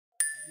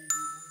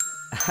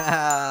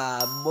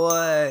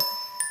Boy,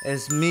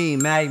 it's me,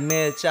 Mac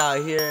Mitch,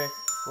 out here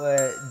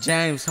with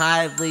James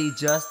Hively,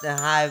 Justin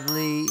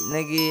Hively.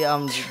 Nigga,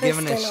 I'm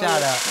giving a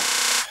shout out.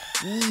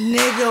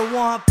 Nigga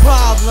want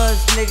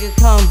problems, nigga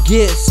come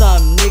get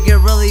some.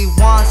 Nigga really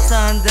want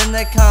some, then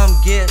they come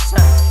get some.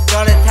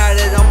 Got it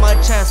tatted on my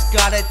chest,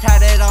 got it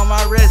tatted on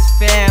my wrist.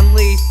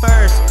 Family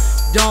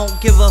first, don't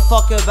give a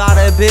fuck about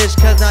a bitch,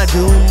 cause I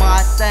do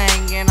my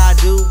thing and I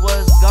do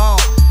what's gone.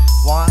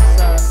 Want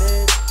some,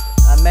 bitch?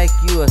 I make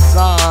you a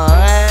song,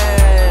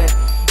 hey.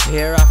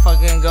 Here I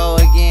fucking go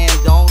again.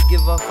 Don't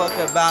give a fuck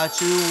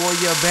about you or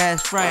your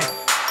best friend.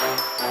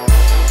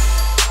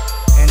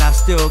 And I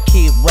still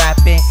keep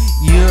rapping.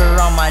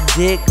 You're on my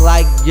dick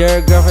like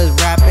your girlfriend's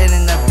rapping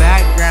in the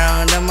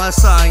background of my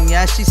song.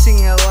 Yeah, she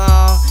singing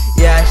along.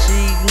 Yeah,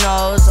 she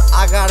knows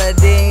I got a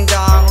ding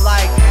dong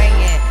like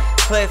hanging.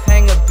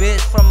 Cliffhanger bitch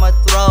from my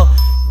throat.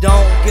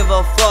 Don't give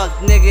a fuck,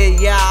 nigga.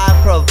 Yeah, I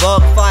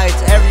provoke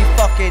fights every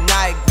fucking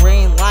night.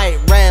 Green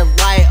light, red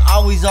light,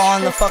 always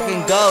on the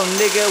fucking go.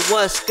 Nigga,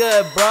 what's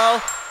good,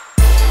 bro?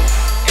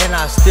 And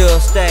I still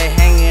stay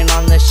hanging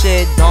on the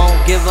shit. Don't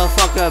give a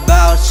fuck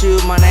about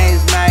you. My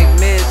name's Mac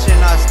Mitch,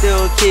 and I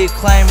still keep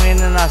claiming,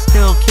 and I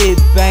still keep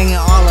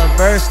banging all the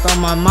verse on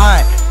my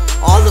mind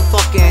all the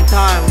fucking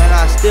time. And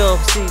I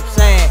still keep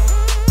saying,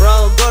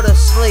 bro, go to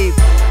sleep.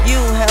 You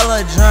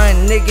hella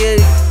drunk, nigga.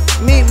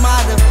 Meet my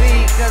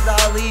defeat, cause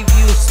I'll leave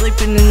you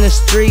sleeping in the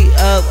street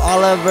of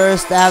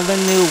Oliver's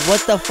Avenue.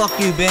 What the fuck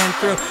you been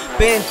through?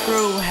 Been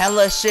through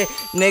hella shit,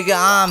 nigga.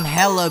 I'm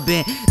hella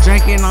been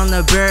drinking on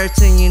the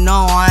birds, and you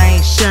know I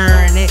ain't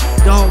sharing it.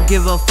 Don't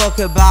give a fuck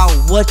about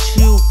what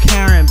you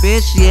caring,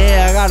 bitch.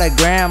 Yeah, I got a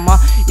grandma.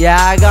 Yeah,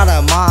 I got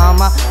a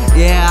mama.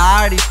 Yeah, I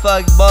already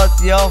fucked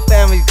both your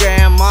family's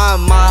grandma.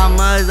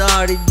 Mama's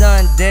already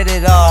did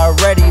it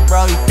already,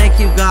 bro. You think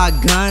you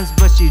got guns,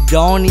 but you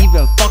don't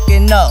even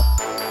fucking know.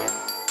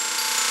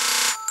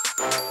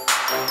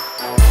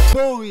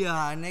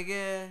 Booyah,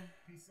 nigga.